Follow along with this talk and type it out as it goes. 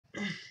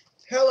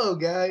Hello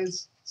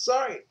guys.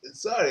 Sorry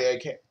I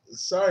can't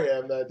sorry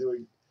I'm not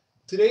doing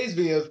today's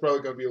video is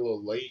probably gonna be a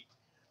little late.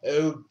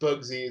 Oh,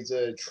 Bugsy is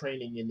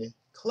training in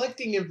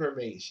collecting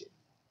information.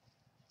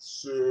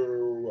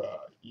 So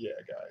yeah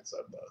guys,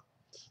 I'm a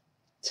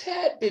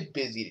tad bit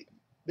busy,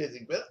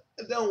 but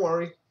don't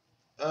worry.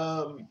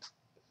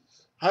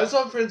 House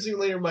on Friends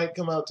Simulator might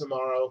come out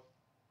tomorrow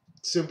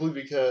simply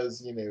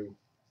because,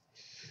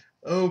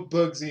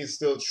 Bugsy is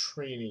still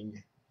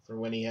training for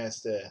when he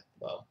has to,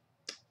 well,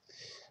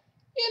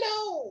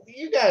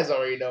 you guys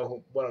already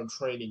know what I'm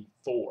training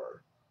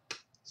for.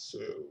 So,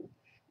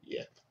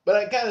 yeah. But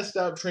I kind of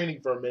stopped training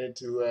for a minute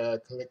to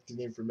collect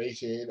the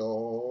information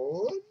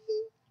on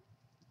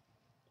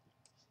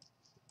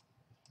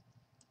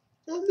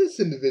this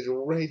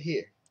individual right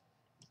here.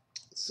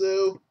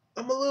 So,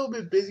 I'm a little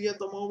bit busy at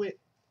the moment.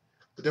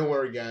 But don't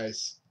worry,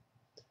 guys.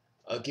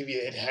 I'll give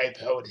you that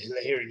high-powered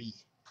hilarity.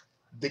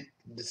 The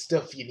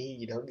stuff you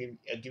need. I'll give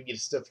you the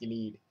stuff you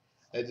need.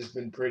 I've just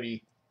been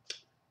pretty...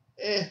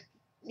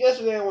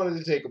 Yesterday I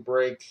wanted to take a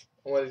break.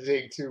 I wanted to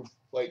take two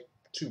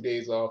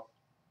days off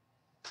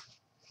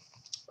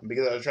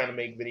because I was trying to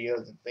make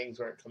videos and things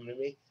weren't coming to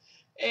me.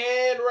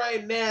 And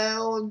right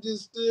now, I'm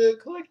just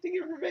collecting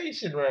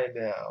information right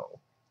now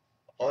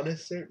on a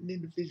certain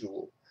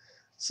individual.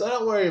 So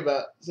don't worry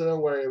about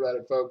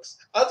it, folks.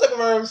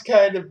 Atsukumaru's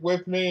kind of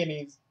with me, and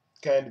he's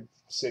kind of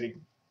sitting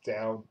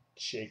down,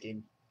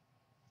 shaking.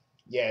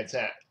 Yeah, it's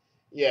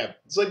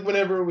like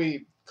whenever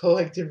we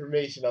collect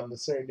information on the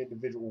certain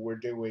individual we're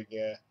doing.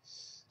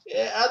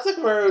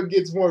 Atsukumaru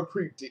gets more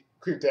creeped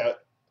out.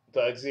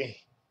 Bugsy,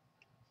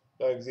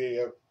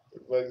 Bugsy,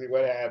 Bugsy,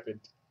 what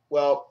happened?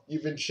 Well,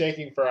 you've been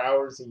shaking for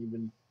hours,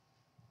 and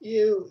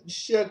you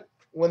shook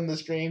when the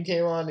stream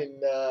came on,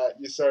 and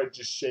you started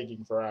just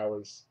shaking for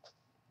hours.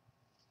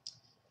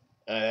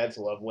 That's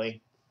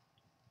lovely.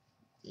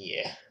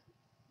 Yeah,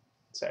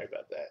 sorry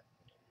about that.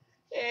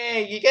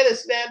 Hey, you gotta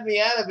snap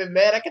me out of it,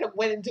 man. I could have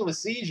went into a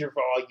seizure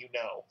for all you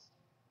know.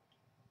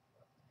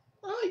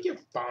 Oh, you're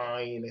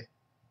fine.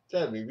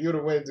 Trust me, if you would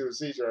have went into a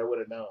seizure, I would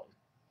have known.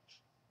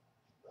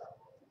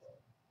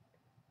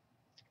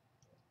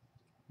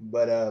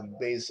 But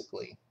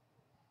basically,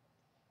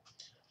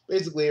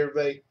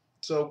 everybody.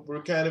 So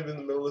we're kind of in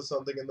the middle of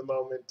something in the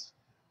moment.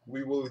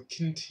 We will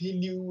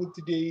continue with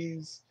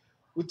today's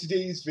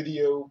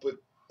video, but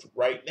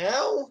right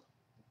now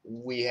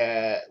we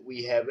have a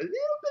little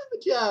bit of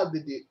a job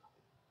to do.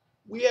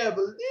 We have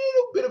a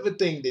little bit of a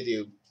thing to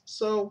do.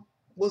 So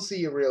we'll see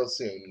you real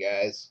soon,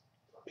 guys.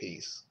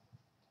 Peace.